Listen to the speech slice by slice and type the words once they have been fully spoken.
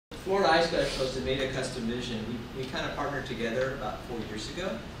Florida eye specialist that made a custom vision, we kind of partnered together about 4 years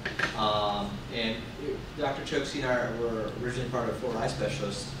ago. Dr. Chokshi and I were originally part of Florida eye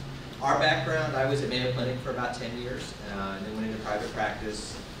specialists. Our background, I was at Mayo Clinic for about 10 years, and then went into private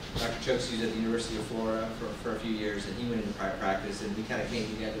practice. Dr. Chokshi was at the University of Florida for a few years, and he went into private practice, and we kind of came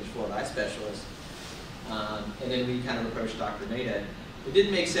together as Florida eye specialists. And then we kind of approached Dr. Maida. It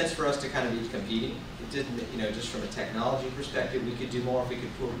didn't make sense for us to kind of be competing. It didn't, just from a technology perspective, we could do more if we could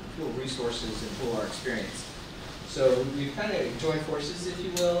pool resources and pool our experience. So we've kind of joined forces, if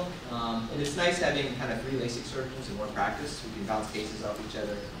you will, and it's nice having kind of 3 LASIK surgeons in one practice. We can bounce cases off each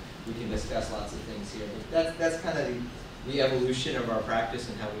other. We can discuss lots of things here. That's kind of the evolution of our practice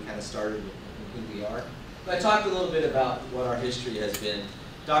and how we kind of started and who we are. But I talked a little bit about what our history has been.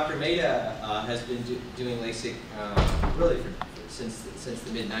 Dr. Maida has been doing LASIK really since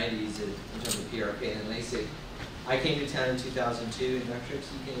the mid-90s in terms of PRK and LASIK. I came to town in 2002, and Dr.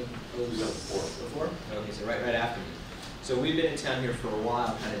 Chokshi came before? Okay, so right after me. So we've been in town here for a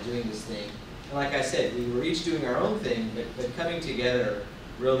while, kind of doing this thing. And like I said, we were each doing our own thing, but coming together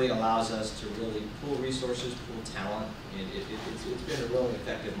really allows us to really pool resources, pool talent, and it's been a really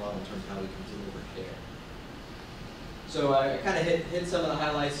effective model in terms of how we can deliver care. So I kind of hit some of the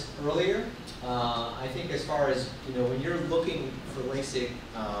highlights earlier. I think as far as, when you're looking for LASIK,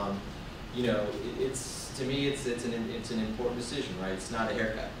 to me it's an important decision, right? It's not a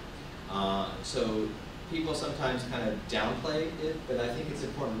haircut. So people sometimes kind of downplay it, but I think it's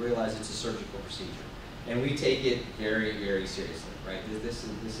important to realize it's a surgical procedure, and we take it very, very seriously, right? This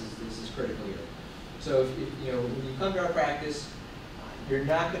is critical here. So when you come to our practice, you're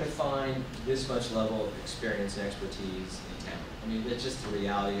not going to find this much level of experience and expertise in town. I mean, that's just the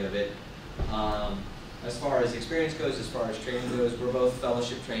reality of it. As far as experience goes, as far as training goes, we're both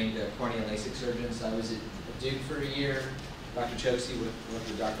fellowship trained cornea and LASIK surgeons. I was at Duke for a year. Dr. Chokshi worked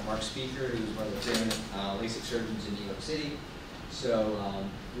with Dr. Mark Speaker, who's one of the preeminent LASIK surgeons in New York City. So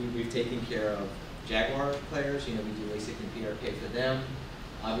we've taken care of Jaguar players. We do LASIK and PRK for them.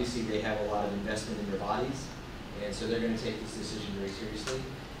 Obviously, they have a lot of investment in their bodies, and so they're going to take this decision very seriously.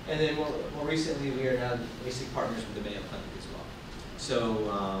 And then more recently, we are now LASIK partners with the Mayo Clinic as well. So,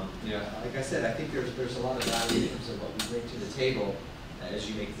 like I said, I think there's a lot of value in terms of what we bring to the table as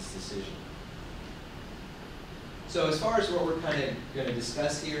you make this decision. So as far as what we're kind of going to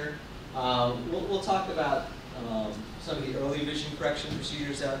discuss here, we'll talk about some of the early vision correction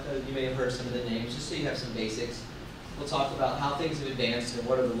procedures out there. You may have heard some of the names, just so you have some basics. We'll talk about how things have advanced and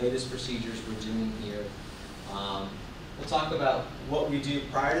what are the latest procedures we're doing here. We'll talk about what we do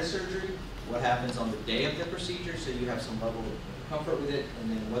prior to surgery, what happens on the day of the procedure, so you have some level of comfort with it,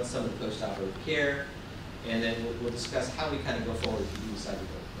 and then what's some of the post-operative care, and then we'll discuss how we kind of go forward if you decide to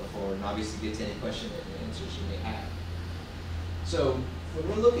go forward, and obviously get to any question and answers you may have. So when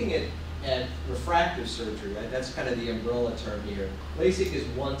we're looking at refractive surgery, right, that's kind of the umbrella term here. LASIK is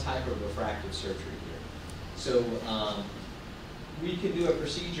one type of refractive surgery here. So we can do a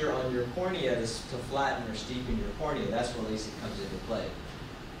procedure on your cornea to flatten or steepen your cornea. That's where LASIK comes into play.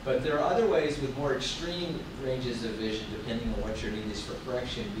 But there are other ways with more extreme ranges of vision, depending on what your need is for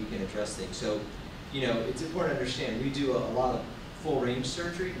correction, we can address things. So, it's important to understand, we do a lot of full range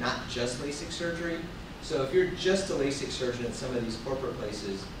surgery, not just LASIK surgery. So if you're just a LASIK surgeon at some of these corporate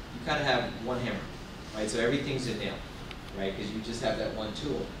places, you kind of have one hammer, right? So everything's a nail, right? Because you just have that one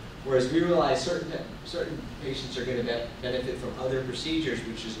tool. Whereas we realize certain patients are going to benefit from other procedures,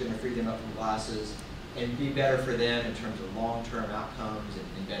 which is going to free them up from glasses and be better for them in terms of long-term outcomes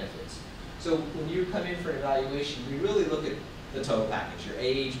and benefits. So when you come in for an evaluation, we really look at the total package, your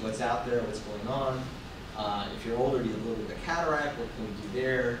age, what's out there, what's going on. If you're older, you look at the cataract, what can we do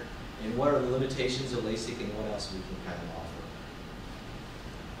there, and what are the limitations of LASIK and what else we can kind of offer.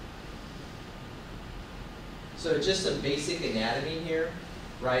 So just some basic anatomy here,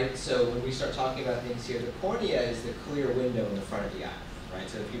 right? So when we start talking about things here, the cornea is the clear window in the front of the eye. Right?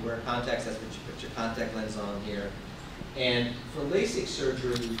 So if you wear contacts, that's what you put your contact lens on here. And for LASIK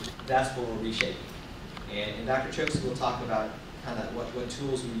surgery, that's what we're reshaping. And Dr. Chokshi will talk about kind of what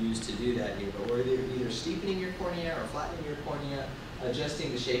tools we use to do that here. But we're either steepening your cornea or flattening your cornea,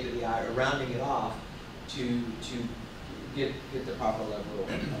 adjusting the shape of the eye, or rounding it off to get the proper level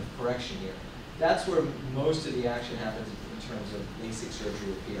of correction here. That's where most of the action happens in terms of LASIK surgery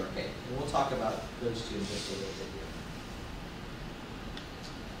with PRK. And we'll talk about those two in just a little bit here.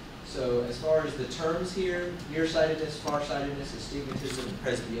 So as far as the terms here, nearsightedness, farsightedness, astigmatism, and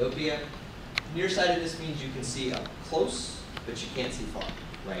presbyopia. Nearsightedness means you can see up close, but you can't see far,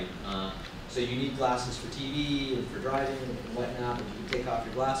 right? So you need glasses for TV and for driving and whatnot, but you can take off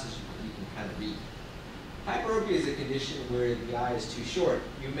your glasses, you can kind of read. Hyperopia is a condition where the eye is too short.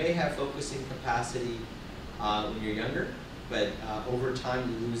 You may have focusing capacity when you're younger, but over time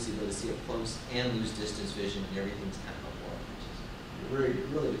you lose the ability to see up close and lose distance vision, and everything's kind of a blur. You're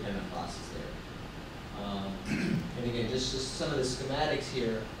really dependent on glasses there. And again, just some of the schematics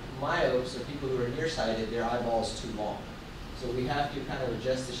here. Myopes are people who are nearsighted, their eyeball's too long. So we have to kind of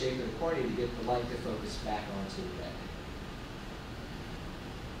adjust the shape of the cornea to get the light to focus back onto the retina.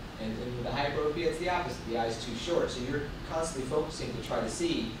 And with the hyperopia, it's the opposite. The eye's too short, so you're constantly focusing to try to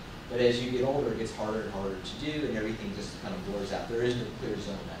see, but as you get older, it gets harder and harder to do, and everything just kind of blurs out. There is no clear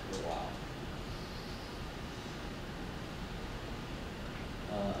zone after a while.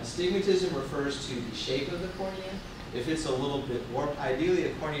 Astigmatism refers to the shape of the cornea. If it's a little bit warped, ideally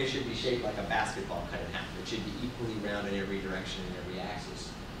the cornea should be shaped like a basketball cut in half. It should be equally round in every direction and every axis.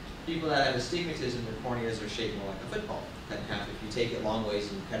 People that have astigmatism, their corneas are shaped more like a football, cut in half. If you take it long ways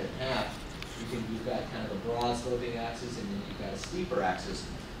and you cut it in half, you've got kind of a broad sloping axis and then you've got a steeper axis.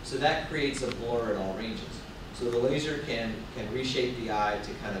 So that creates a blur at all ranges. So the laser can reshape the eye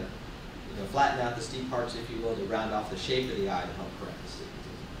to kind of flatten out the steep parts, if you will, to round off the shape of the eye to help correct astigmatism.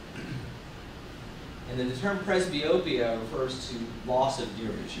 And then the term presbyopia refers to loss of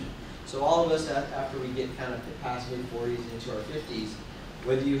near vision. So all of us, after we get kind of past mid-40s and into our 50s,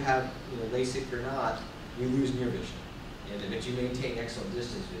 whether you have LASIK or not, we lose near vision, but you maintain excellent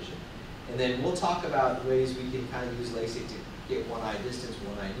distance vision. And then we'll talk about ways we can kind of use LASIK to get one eye distance,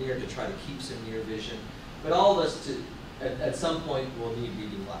 one eye near, to try to keep some near vision. But all of us, at some point, will need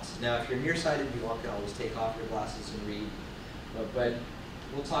reading glasses. Now, if you're nearsighted, you can always take off your glasses and read. But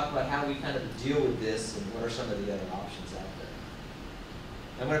we'll talk about how we kind of deal with this and what are some of the other options out there.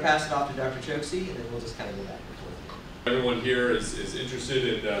 I'm going to pass it off to Dr. Chokshi, and then we'll just kind of go back and forth. Everyone here is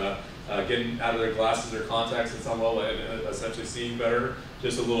interested in getting out of their glasses or contacts at some level and essentially seeing better.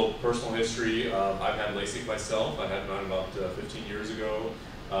 Just a little personal history. I've had LASIK myself. I had mine about 15 years ago.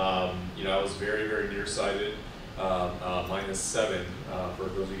 I was very, very nearsighted, -7 for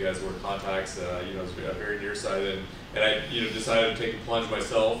those of you guys who wear contacts. I was very nearsighted, and I decided to take a plunge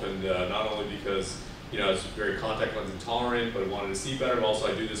myself, and not only because I was very contact lens intolerant, but I wanted to see better, but also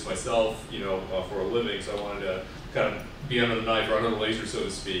I do this myself, for a living, so I wanted to kind of be under the knife or under the laser, so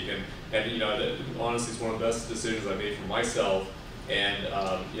to speak. And honestly, it's one of the best decisions I made for myself. And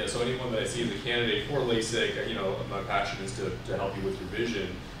so anyone that I see as a candidate for LASIK, my passion is to help you with your vision.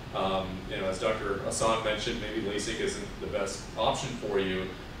 As Dr. Hasan mentioned, maybe LASIK isn't the best option for you,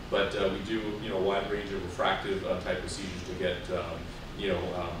 but we do a wide range of refractive type procedures to get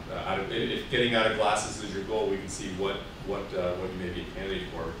if getting out of glasses is your goal, we can see what you may be a candidate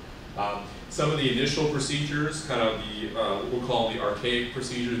for. Some of the initial procedures, kind of we'll call them the archaic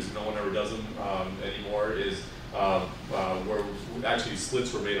procedures, no one ever does them anymore, is where actually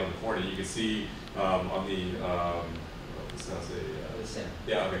slits were made on the cornea. You can see on the,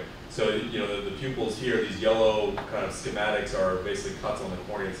 yeah, okay. So the pupils here, these yellow kind of schematics are basically cuts on the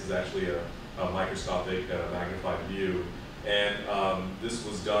cornea. This is actually a microscopic magnified view. And this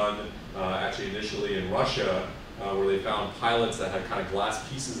was done actually initially in Russia, where they found pilots that had kind of glass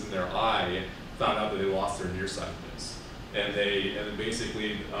pieces in their eye, found out that they lost their nearsightedness. And then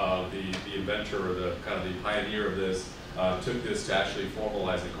basically the inventor or the kind of the pioneer of this took this to actually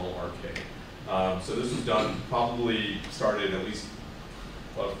formalize it, called RK. So this was done, probably started at least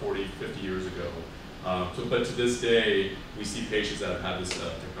about 40, 50 years ago. But to this day, we see patients that have had this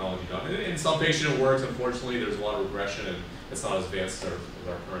technology done. And in some patients it works. Unfortunately, there's a lot of regression, and it's not as advanced as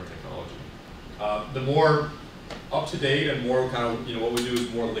our current technology. The more up-to-date and more kind of, what we do is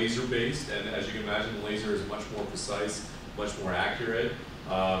more laser-based, and as you can imagine, the laser is much more precise, much more accurate.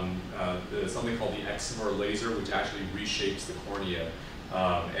 There's something called the excimer laser, which actually reshapes the cornea,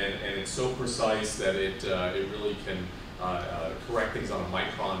 and it's so precise that it really can correct things on a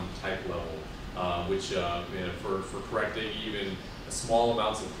micron type level, which for correcting even small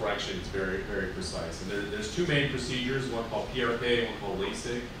amounts of correction is very, very precise. And there's two main procedures, one called PRK and one called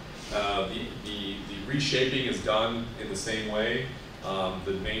LASIK. The reshaping is done in the same way.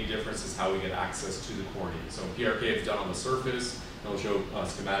 The main difference is how we get access to the cornea. So PRK is done on the surface, and we'll show a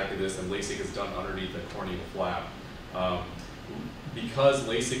schematic of this, and LASIK is done underneath the corneal flap. Because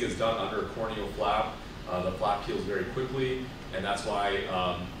LASIK is done under a corneal flap, the flap heals very quickly, and that's why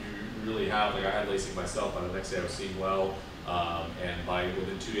you really have, like I had LASIK myself, by the next day I was seeing well, and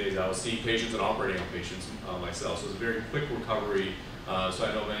within 2 days I was seeing patients and operating on patients myself. So it was a very quick recovery. So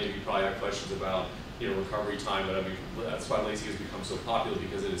I know many of you probably have questions about recovery time, but I mean, that's why LASIK has become so popular,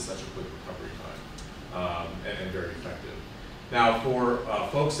 because it is such a quick recovery time and very effective. Now, for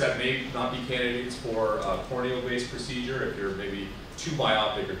folks that may not be candidates for a corneal-based procedure, if you're maybe too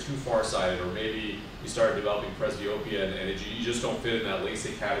myopic or too farsighted, or maybe you started developing presbyopia and you just don't fit in that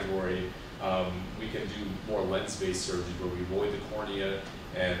LASIK category, we can do more lens-based surgery where we void the cornea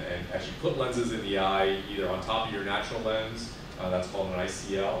and actually put lenses in the eye, either on top of your natural lens, that's called an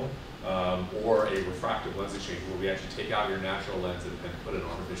ICL, or a refractive lens exchange where we actually take out your natural lens and put an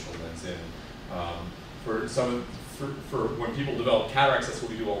artificial lens in. For when people develop cataracts, that's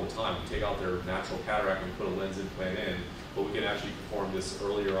what we do all the time. We take out their natural cataract and we put a lens implant in, but we can actually perform this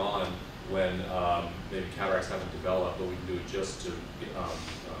earlier on when maybe cataracts haven't developed, but we can do it just to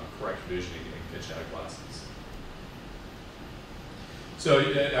correct vision and catch out glasses. So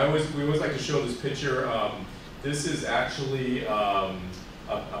we always like to show this picture. This is actually a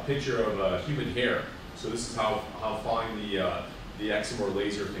picture of human hair. So this is how fine the excimer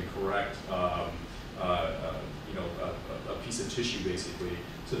laser can correct a piece of tissue basically.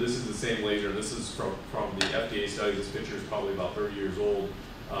 So this is the same laser. This is from the FDA study. This picture is probably about 30 years old.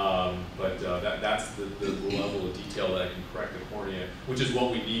 That's the level of detail that can correct the cornea, which is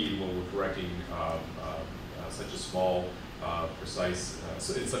what we need when we're correcting such a small, precise,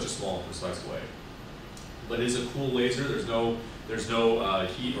 in such a small and precise way. But it's a cool laser. There's no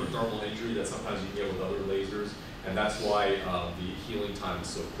heat or thermal injury that sometimes you can get with other lasers, and that's why the healing time is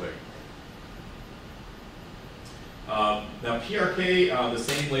so quick. Now PRK, the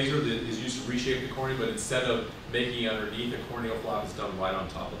same laser that is used to reshape the cornea, but instead of making it underneath the corneal flap, it's done right on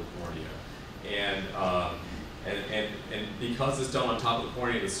top of the cornea. And because it's done on top of the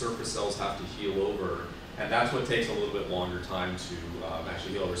cornea, the surface cells have to heal over, and that's what takes a little bit longer time to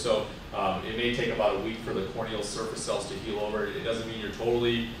actually heal over. So it may take about a week for the corneal surface cells to heal over. It doesn't mean you're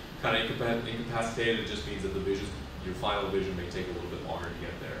totally kind of incapacitated. It just means that your final vision may take a little bit longer to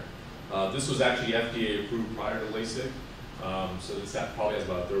get there. This was actually FDA approved prior to LASIK, so this probably has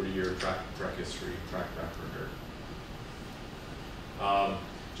about a 30-year track record.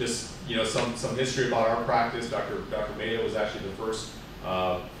 Just some history about our practice. Dr. Meda was actually the first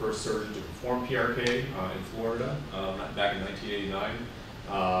surgeon to perform PRK in Florida back in 1989.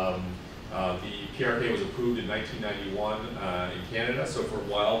 The PRK was approved in 1991 in Canada. So for a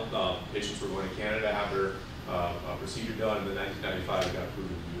while, patients were going to Canada to have their procedure done, and then 1995 it got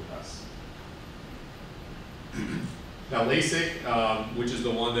approved in the U.S. Now LASIK, which is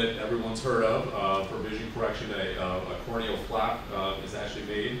the one that everyone's heard of for vision correction, a corneal flap is actually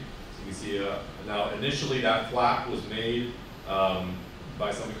made. So you can see now initially that flap was made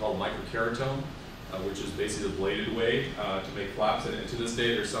by something called microkeratome, which is basically the bladed way to make flaps, and to this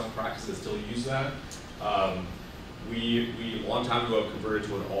day there's some practices that still use that. We a long time ago have converted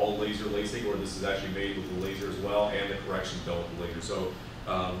to an all laser LASIK, where this is actually made with the laser as well, and the corrections done with the laser. So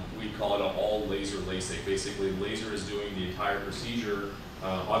we call it an all laser LASIK. Basically, the laser is doing the entire procedure.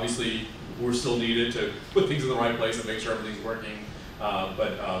 Obviously, we're still needed to put things in the right place and make sure everything's working.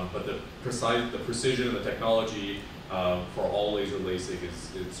 But the precision and the technology for all laser LASIK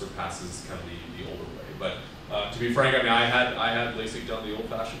it surpasses kind of the older way. But to be frank, I mean, I had LASIK done the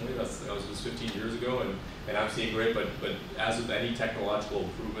old-fashioned way. That was just 15 years ago, and I'm seeing great. But as with any technological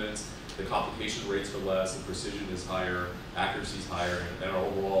improvements, the complication rates are less, the precision is higher, accuracy is higher, and our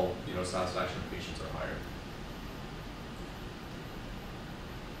overall satisfaction of patients are higher.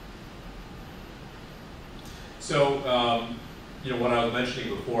 So what I was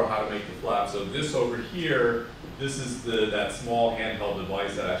mentioning before, how to make the flap. So this over here, this is that small handheld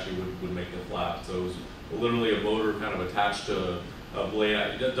device that actually would make the flap. So it was literally a motor kind of attached to a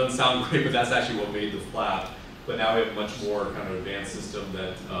blade. It doesn't sound great, but that's actually what made the flap. But now we have a much more kind of advanced system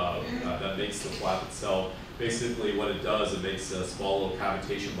that makes the flap itself. Basically what it does, it makes small little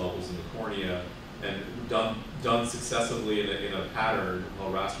cavitation bubbles in the cornea, and done successively in a pattern, a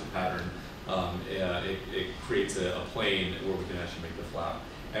raster pattern, it creates a plane where we can actually make the flap.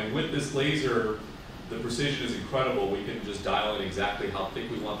 And with this laser, the precision is incredible. We can just dial in exactly how thick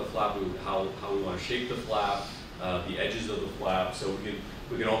we want the flap, how we want to shape the flap, the edges of the flap. So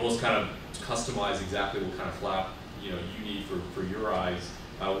we can almost kind of customize exactly what kind of flap you need for your eyes.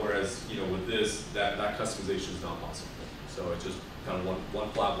 Whereas with this, that customization is not possible. So it's just kind of one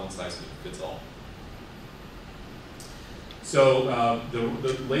flap, one size fits all. So the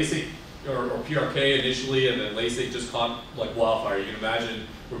LASIK or PRK initially, and then LASIK just caught like wildfire. You can imagine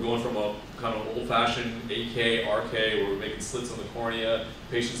we're going from a kind of old-fashioned AK, RK, where we're making slits on the cornea,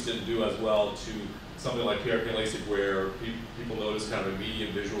 patients didn't do as well, to something like PRK and LASIK, where people notice kind of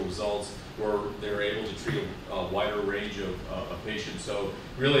immediate visual results, where they're able to treat a wider range of patients. So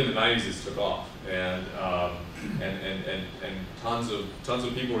really in the 90s this took off, and tons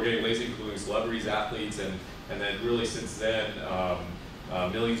of people were getting LASIK, including celebrities, athletes, and then really since then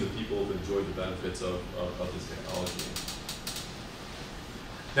millions of people have enjoyed the benefits of this technology.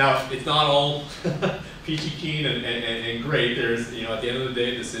 Now, it's not all peachy keen and great. There's, you know, at the end of the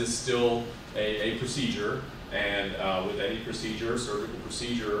day, this is still a procedure, and with any procedure, surgical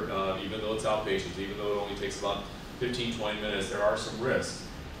procedure, even though it's outpatient, even though it only takes about 15, 20 minutes, there are some risks.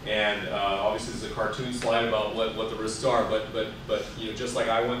 And obviously, there's a cartoon slide about what the risks are, but you know, just like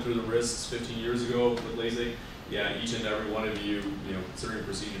I went through the risks 15 years ago with LASIK, yeah, each and every one of you, you know, considering a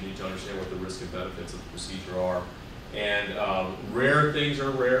procedure, need to understand what the risks and benefits of the procedure are. And rare things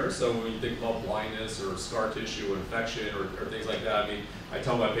are rare, so when you think about blindness or scar tissue or infection or things like that, I mean, I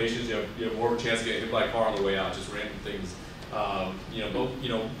tell my patients, you have more of a chance of getting hit by a car on the way out, just random things. You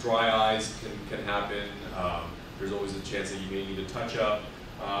know, dry eyes can happen. There's always a chance that you may need a touch-up.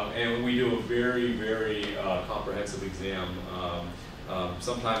 And we do a very, very comprehensive exam,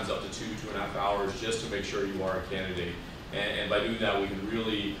 sometimes up to 2.5 hours, just to make sure you are a candidate. And by doing that, we can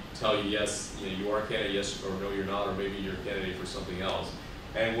really tell you, yes, you know, you are a candidate, yes, or no, you're not, or maybe you're a candidate for something else.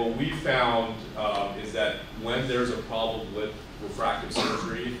 And what we found is that when there's a problem with refractive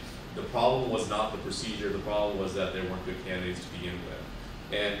surgery, the problem was not the procedure, the problem was that they weren't good candidates to begin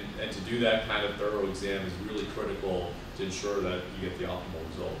with. And to do that kind of thorough exam is really critical to ensure that you get the optimal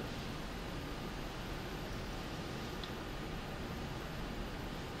result.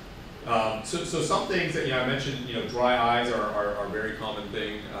 So some things that, you know, I mentioned, you know, dry eyes are a very common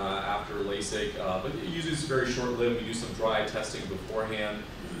thing after LASIK, but usually it's very short-lived. We do some dry eye testing beforehand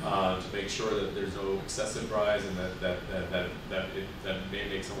to make sure that there's no excessive dry eyes and that may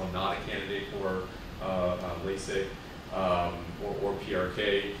make someone not a candidate for LASIK or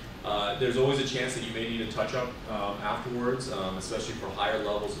PRK. There's always a chance that you may need a touch-up afterwards, especially for higher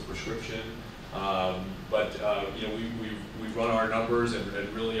levels of prescription. But you know, we've run our numbers, and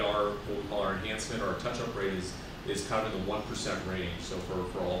really our what we call our enhancement or our touch-up rate is kind of in the 1% range. So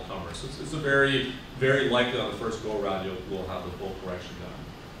for all comers, so it's a very, very likely on the first go around we'll have the full correction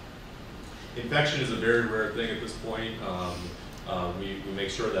done. Infection is a very rare thing at this point. We make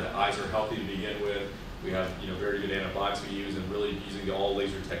sure that eyes are healthy to begin with. We have, you know, very good antibiotics we use, and really using the all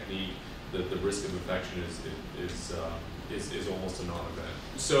laser technique, the risk of infection is almost a non-event.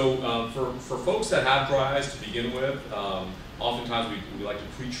 So for folks that have dry eyes to begin with, oftentimes we like to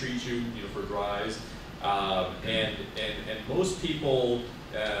pre-treat you know, for dry eyes, and most people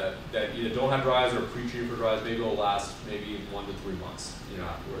that either don't have dry eyes or are pre-treated for dry eyes, maybe it'll last maybe 1 to 3 months, you know,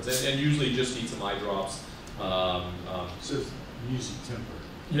 afterwards, and usually just need some eye drops. So it's usually temporary.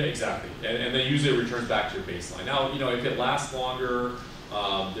 Yeah, exactly, and then usually it returns back to your baseline. Now, you know, if it lasts longer,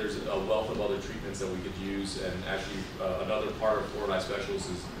 there's a wealth of other treatments that we could use, and actually another part of Florida Eye Specialists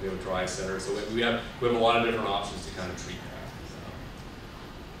is we have a dry eye center, so we have a lot of different options to kind of treat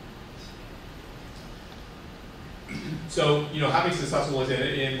that. So, you know, having successful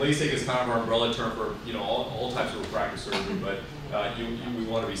in LASIK is kind of our umbrella term for, you know, all types of refractive surgery, but we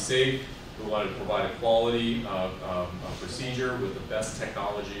want to be safe. We want to provide a quality procedure with the best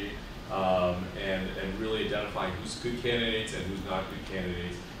technology, and really identifying who's good candidates and who's not good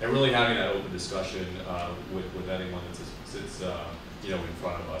candidates, and really having that open discussion with anyone that sits you know, in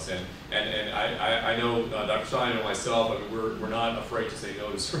front of us. And I know Dr. Stein and myself, I mean, we're not afraid to say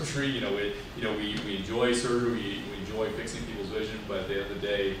no to surgery. You know, we enjoy surgery, we enjoy fixing people's vision, but at the end of the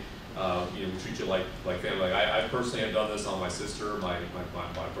day, you know, we treat you like family. Like I personally have done this on my sister, my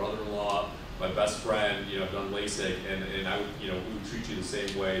brother-in-law, my best friend. You know, I've done LASIK, and I would, you know, we would treat you the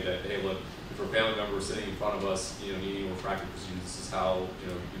same way. That, hey, look, if a family member is sitting in front of us, you know, needing a refractive procedure, this is how, you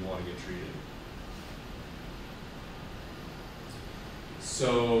know, you want to get treated.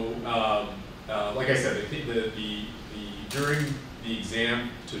 So, like I said, I think during the exam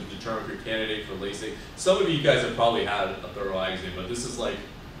to determine if you're a candidate for LASIK, some of you guys have probably had a thorough eye exam, but this is like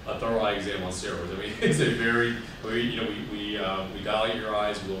a thorough eye exam on steroids. I mean, it's a very, you know, we dilate your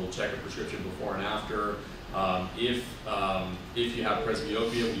eyes, we'll check a prescription before and after. If you have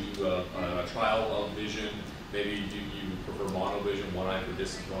presbyopia, we do a trial of vision. Maybe you prefer monovision, one eye for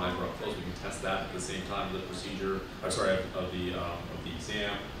distance, one eye for up close. We can test that at the same time of the procedure, of the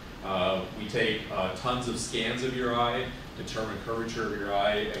exam. We take tons of scans of your eye, determine curvature of your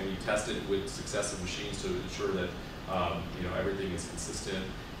eye, and we test it with successive machines to ensure that you know, everything is consistent.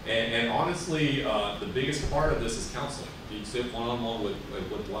 And honestly, the biggest part of this is counseling. You sit one-on-one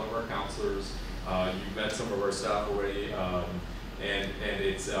with one of our counselors. You've met some of our staff already, and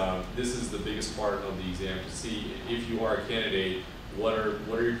it's this is the biggest part of the exam, to see if you are a candidate. What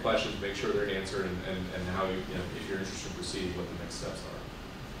are your questions? Make sure they're answered, and how you know, if you're interested in proceeding, what the next steps are.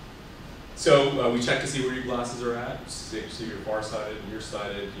 So we check to see where your glasses are at, see if you're farsighted,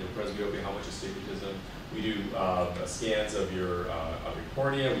 nearsighted, you know, presbyopia, how much astigmatism. We do scans of your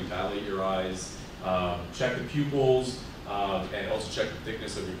cornea. We dilate your eyes, check the pupils. and also check the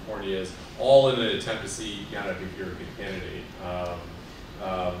thickness of your corneas, all in an attempt to see kind of if you're a good candidate.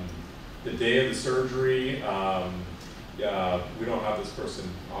 The day of the surgery, we don't have this person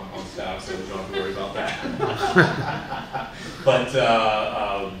on staff, so we don't have to worry about that. But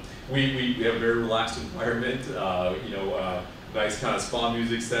we have a very relaxed environment. Nice kind of spa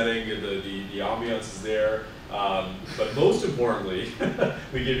music setting, and the ambiance is there. But most importantly,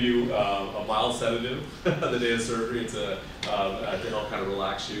 we give you a mild sedative the day of surgery to help kind of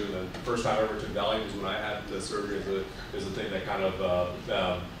relax you. And the first time I ever took Valium was when I had the surgery. It was a thing that kind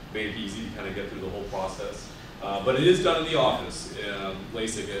of made it easy to kind of get through the whole process. But it is done in the office,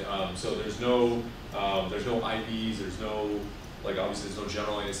 LASIK. So there's no IVs. There's no obviously there's no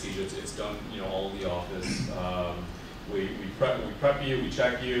general anesthesia. It's done all in the office. We prep you, we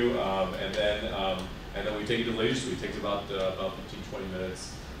check you, and then we take you to the laser suite. It takes about 15-20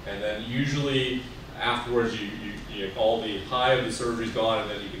 minutes, and then usually afterwards you all the high of the surgery's gone,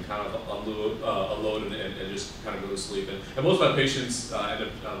 and then you can kind of unload and just kind of go to sleep. And most of my patients end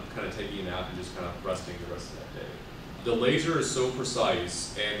up kind of taking a nap and just kind of resting the rest of that day. The laser is so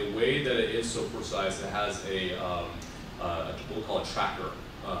precise, and the way that it is so precise, it has we'll call it tracker.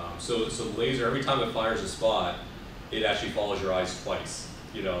 So the laser, every time it fires a spot, it actually follows your eyes twice.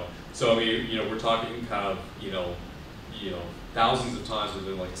 So I mean, we're talking kind of thousands of times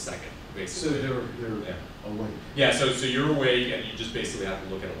within like a second, basically. So they're awake. Yeah. So you're awake, and you just basically have to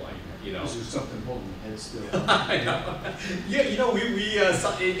look at a light. Is there something holding the head still? I know. Yeah.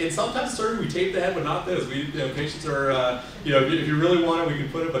 In sometimes surgery we tape the head, but not this. Patients are if you really want it, we can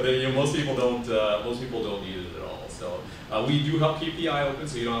put it, but then most people don't. Most people don't need it at all. So we do help keep the eye open,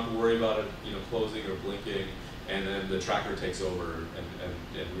 so you don't have to worry about it closing or blinking. And then the tracker takes over,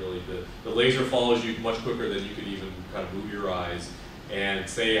 and really the laser follows you much quicker than you could even kind of move your eyes. And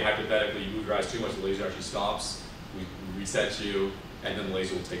say hypothetically you move your eyes too much, the laser actually stops, we reset you, and then the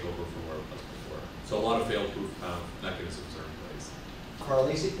laser will take over from where it was before. So a lot of fail-proof mechanisms are in place. For our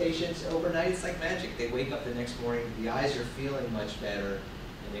LASIK patients, overnight it's like magic. They wake up the next morning, the eyes are feeling much better,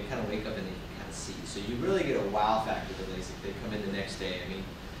 and they kind of wake up and they can kind of see. So you really get a wow factor with LASIK. They come in the next day. I mean,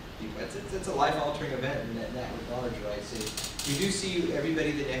 it's a life-altering event in that regard, right? So we do see everybody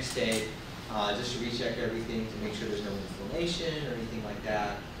the next day, just to recheck everything to make sure there's no inflammation or anything like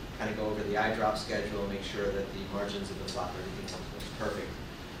that. Kind of go over the eye drop schedule, make sure that the margins of the flap, everything looks perfect.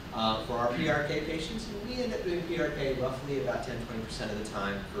 For our PRK patients, we end up doing PRK roughly about 10-20% of the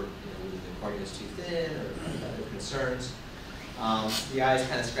time for whether the cornea is too thin or other concerns. The eye is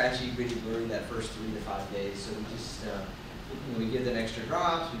kind of scratchy, gritty, blurry that first 3 to 5 days, so we just we give them extra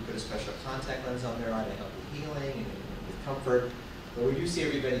drops, we put a special contact lens on their eye to help with healing and with comfort. But we do see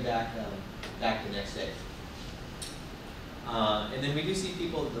everybody back the next day. And then we do see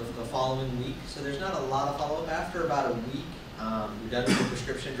people the following week. So there's not a lot of follow-up. After about a week, we're done with the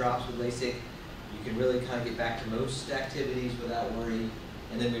prescription drops with LASIK. You can really kind of get back to most activities without worry.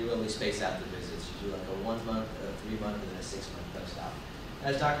 And then we really space out the visits. You do like a 1 month, a 3 month, and then a 6 month post-op.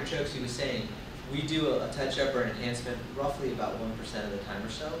 As Dr. Chokshi was saying, we do a touch-up or an enhancement roughly about 1% of the time or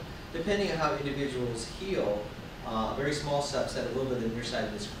so. Depending on how individuals heal, a very small subset, a little bit of the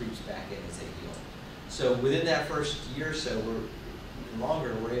nearsightedness creeps back in as they heal. So within that first year or so, even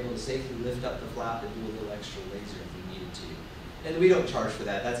longer, we're able to safely lift up the flap and do a little extra laser if we needed to. And we don't charge for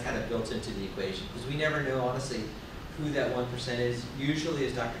that. That's kind of built into the equation because we never know, honestly, who that 1% is. Usually,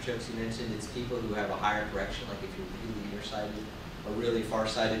 as Dr. Chokshi mentioned, it's people who have a higher correction, like if you're really nearsighted or really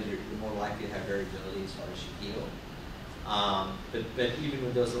farsighted, you're more likely to have variability as far as you heal. But even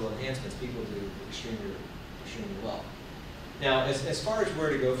with those little enhancements, people do extremely well. Now, as far as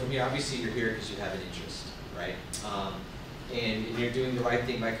where to go from here, obviously you're here because you have an interest, right? And you're doing the right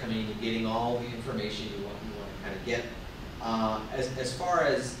thing by coming and getting all the information you want to kind of get. As far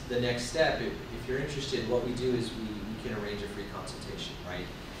as the next step, if you're interested, what we do is we can arrange a free consultation, right?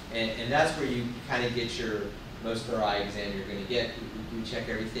 And that's where you kind of get your most thorough eye exam you're going to get. We check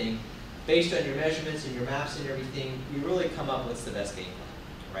everything. Based on your measurements and your maps and everything, we really come up with the best game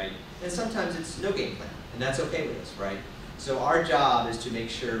plan, right? And sometimes it's no game plan, and that's okay with us, right? So our job is to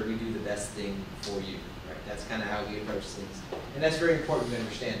make sure we do the best thing for you, right? That's kind of how we approach things. And that's very important to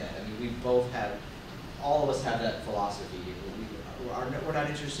understand that. I mean, we both have, all of us have that philosophy. We're not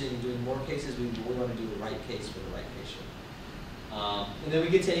interested in doing more cases. We want to do the right case for the right patient. And then we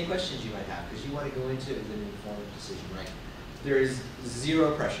get to any questions you might have, because you want to go into it with an informed decision, right? There is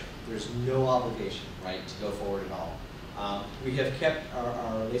zero pressure. There's no obligation, right, to go forward at all. We have kept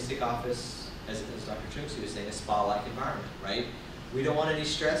our LASIK office, as Dr. Chokshi was saying, a spa-like environment, right? We don't want any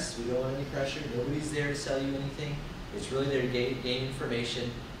stress. We don't want any pressure. Nobody's there to sell you anything. It's really there to gain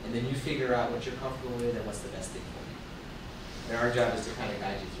information, and then you figure out what you're comfortable with and what's the best thing for you. And our job is to kind of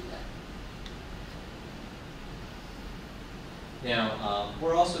guide you through that. Now,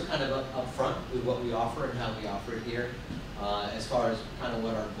 we're also kind of upfront with what we offer and how we offer it here, as far as kind of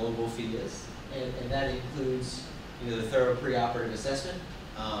what our global fee is. And that includes, you know, the thorough preoperative assessment.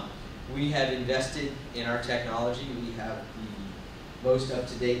 We have invested in our technology. We have the most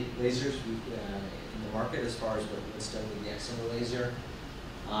up-to-date lasers in the market as far as what's done with the excimer laser.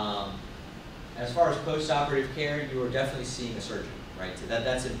 As far as post-operative care, you are definitely seeing a surgeon, right? So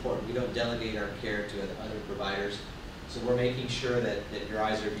that's important. We don't delegate our care to other providers. So we're making sure that your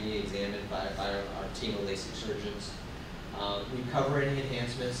eyes are being examined by our team of LASIK surgeons. We cover any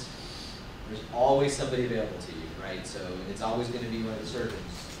enhancements. There's always somebody available to you, right? So it's always going to be one of the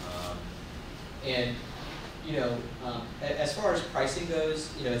surgeons. And you know, as far as pricing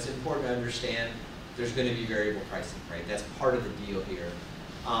goes, you know, it's important to understand there's going to be variable pricing, right? That's part of the deal here.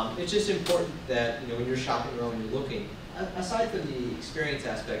 It's just important that, you know, when you're shopping around, when you're looking, aside from the experience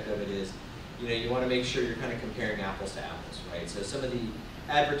aspect of it is, you know, you want to make sure you're kind of comparing apples to apples, right? So some of the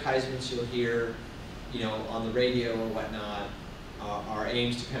advertisements you'll hear, you know, on the radio or whatnot, are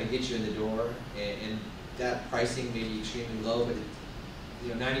aims to kind of get you in the door, and that pricing may be extremely low, but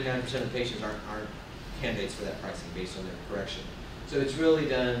you know, 99% of patients aren't candidates for that pricing based on their correction. So it's really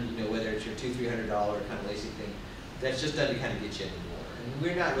done, you know, whether it's your $200–300 kind of LASIK thing, that's just done to kind of get you in the door. And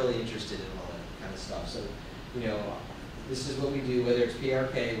we're not really interested in all that kind of stuff. So, you know, this is what we do, whether it's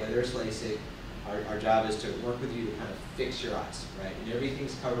PRK, whether it's LASIK, our job is to work with you to kind of fix your eyes, right? And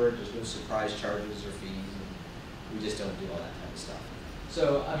everything's covered, there's no surprise charges or fees, and we just don't do all that kind of stuff.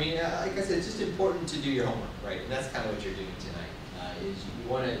 So, I mean, like I said, it's just important to do your homework, right? And that's kind of what you're doing tonight. Is you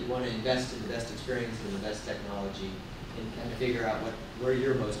want to invest in the best experience and the best technology, and kind of figure out where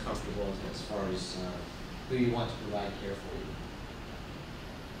you're most comfortable as far as who you want to provide care for you.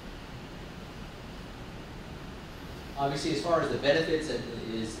 Obviously, as far as the benefits,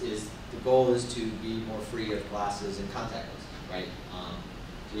 the goal is to be more free of glasses and contact lenses, right?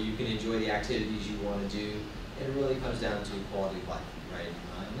 So you can enjoy the activities you want to do, and it really comes down to quality of life, right?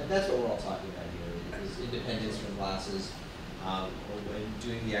 And that's what we're all talking about here, is independence from glasses, or when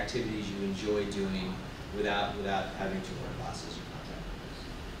doing the activities you enjoy doing without having to wear glasses or contact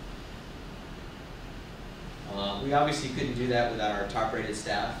lenses. We obviously couldn't do that without our top-rated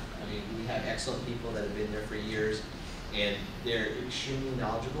staff. I mean, we have excellent people that have been there for years, and they're extremely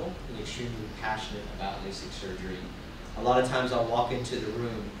knowledgeable and extremely passionate about LASIK surgery. A lot of times I'll walk into the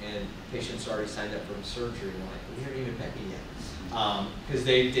room and patients are already signed up for surgery, and I'm like, we haven't even met me yet. Because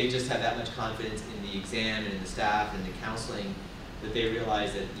they just have that much confidence in the exam and in the staff and the counseling that they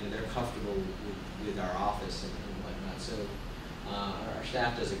realize that, you know, they're comfortable with our office and whatnot. So our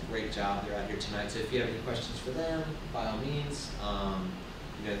staff does a great job. They're out here tonight. So if you have any questions for them, by all means,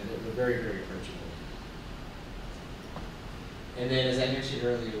 you know, they're very, very approachable. And then, as I mentioned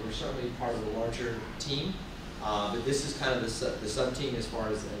earlier, we're certainly part of a larger team, but this is kind of the sub-team as far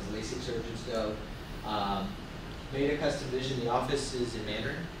as LASIK surgeons go. Made a custom vision. The office is in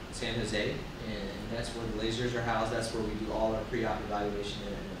Mandarin, San Jose, and that's where the lasers are housed. That's where we do all our pre-op evaluation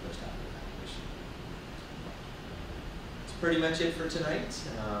and post-op evaluation. That's pretty much it for tonight.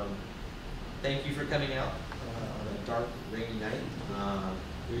 Thank you for coming out on a dark, rainy night.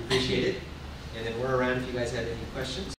 We appreciate it. And then we're around if you guys have any questions.